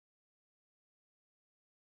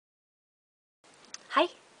Hej,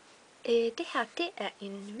 det her er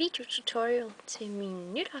en videotutorial til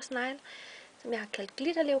min nytårsnegle, som jeg har kaldt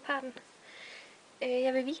Leoparden.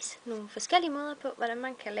 Jeg vil vise nogle forskellige måder på, hvordan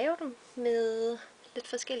man kan lave dem med lidt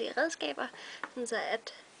forskellige redskaber, så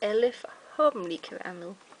at alle forhåbentlig kan være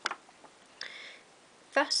med.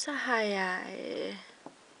 Først så har jeg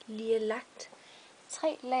lige lagt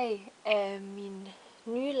 3 lag af min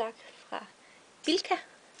nye lak fra Bilka,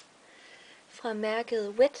 fra mærket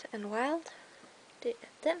Wet n Wild. Det er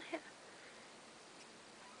den her.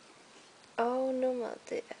 Og nummeret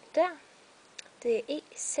det er der. Det er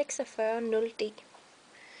E4600D.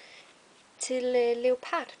 Til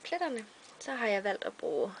leopardpletterne, så har jeg valgt at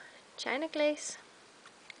bruge China Glaze.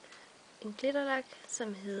 En glitterlak,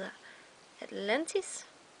 som hedder Atlantis.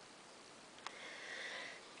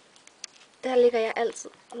 Der ligger jeg altid,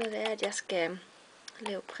 når det er, at jeg skal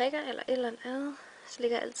lave prikker eller et eller andet, så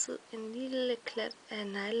lægger jeg altid en lille klat af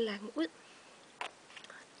neglelakken ud.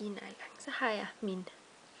 I neglelakken, så har jeg min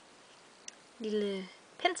lille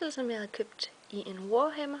pensel, som jeg havde købt i en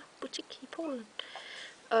Warhammer butik i Polen.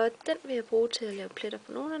 Og den vil jeg bruge til at lave pletter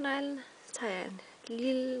på nogle af neglene. Så tager jeg en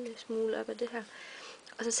lille smule op af det her,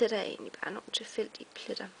 og så sætter jeg egentlig bare nogle tilfældige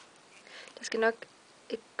pletter. Der skal nok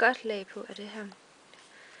et godt lag på af det her,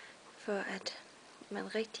 for at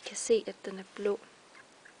man rigtig kan se, at den er blå,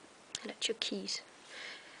 eller turkis,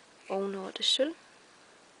 ovenover det sølv.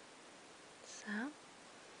 Så.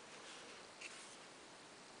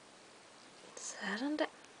 Sådan der.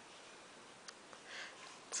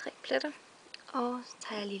 3 pletter. Og så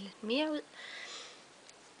tager jeg lige lidt mere ud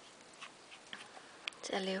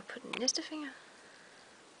til at lave på den næste finger.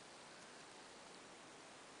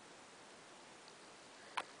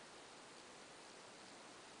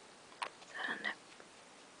 Sådan der.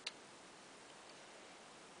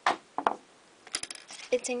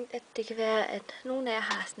 Jeg tænkte, at det kan være, at nogle af jer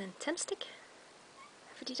har sådan en tandstik,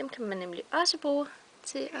 fordi dem kan man nemlig også bruge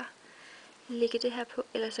til at lægge det her på,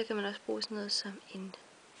 eller så kan man også bruge sådan noget som en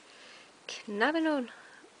knappenål,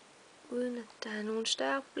 uden at der er nogen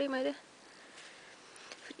større problemer i det.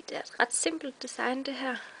 Fordi det er et ret simpelt design det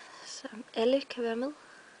her, som alle kan være med.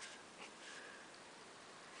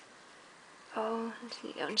 Og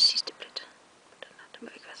så laver en sidste plet. Den må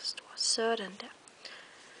ikke være så stor. Sådan der.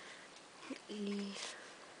 Lige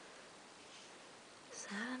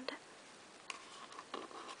sådan der.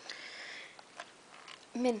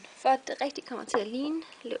 Men for at det rigtig kommer til at ligne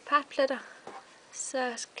leopardpletter,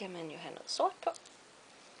 så skal man jo have noget sort på.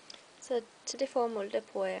 Så til det formål, der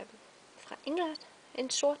bruger jeg fra England en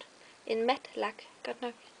sort, en mat lak, godt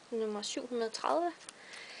nok nummer 730.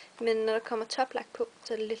 Men når der kommer toplak på,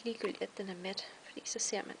 så er det lidt ligegyldigt, at den er mat, fordi så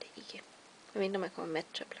ser man det ikke, medmindre man kommer mat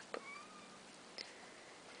toplak på.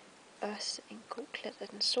 Også en god klat af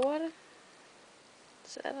den sorte.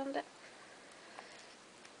 Sådan der.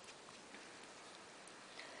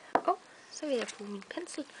 Og så vil jeg bruge min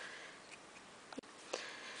pensel.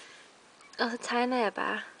 Og så tegner jeg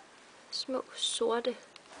bare små sorte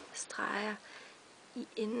streger i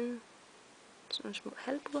enden. Sådan nogle små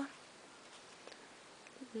halvbuer.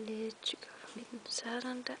 Lidt tykkere fra midten.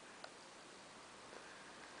 Sådan der.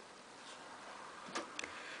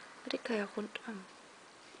 Og det gør jeg rundt om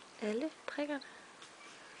alle prikkerne.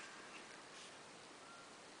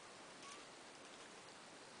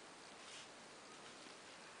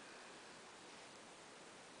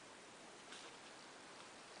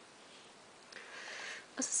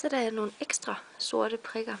 Og så sætter jeg nogle ekstra sorte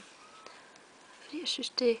prikker, fordi jeg synes,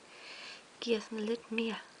 det giver sådan lidt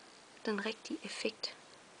mere den rigtige effekt.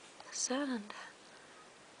 Sådan der.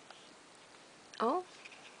 Og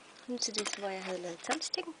nu til det, hvor jeg havde lavet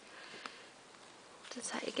tandstikken. Så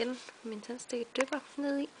tager jeg igen min tandstikke dypper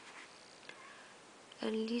ned i.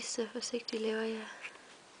 Og lige så forsigtigt laver jeg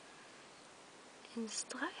en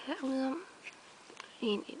streg her udom.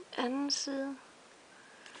 En i den anden side.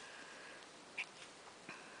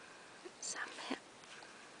 Sammen her.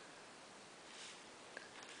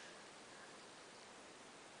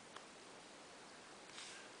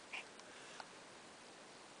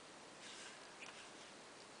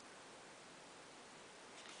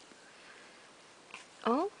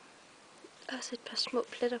 Og også et par små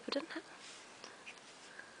pletter på den her.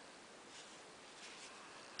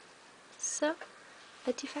 Så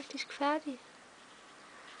er de faktisk færdige.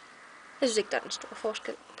 Jeg synes ikke, der er en stor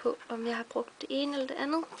forskel på, om jeg har brugt det ene eller det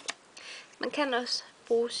andet. Man kan også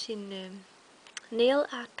bruge sin nail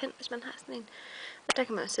art pen, hvis man har sådan en. Og der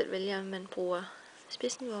kan man også selv vælge, om man bruger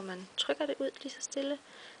spidsen, hvor man trykker det ud lige så stille,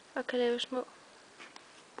 og kan lave små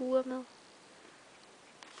buer med.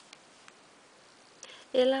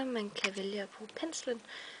 Eller man kan vælge at bruge penslen,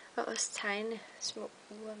 og også tegne små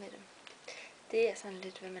buer med dem. det er sådan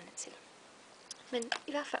lidt, hvad man er til. Men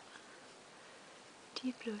i hvert fald,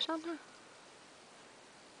 de blev sådan her.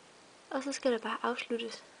 Og så skal det bare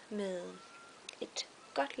afsluttes med et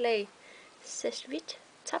godt lag sesvit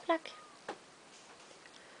toplak.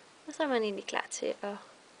 Og så er man egentlig klar til at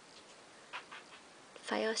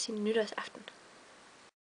fejre sin nytårsaften.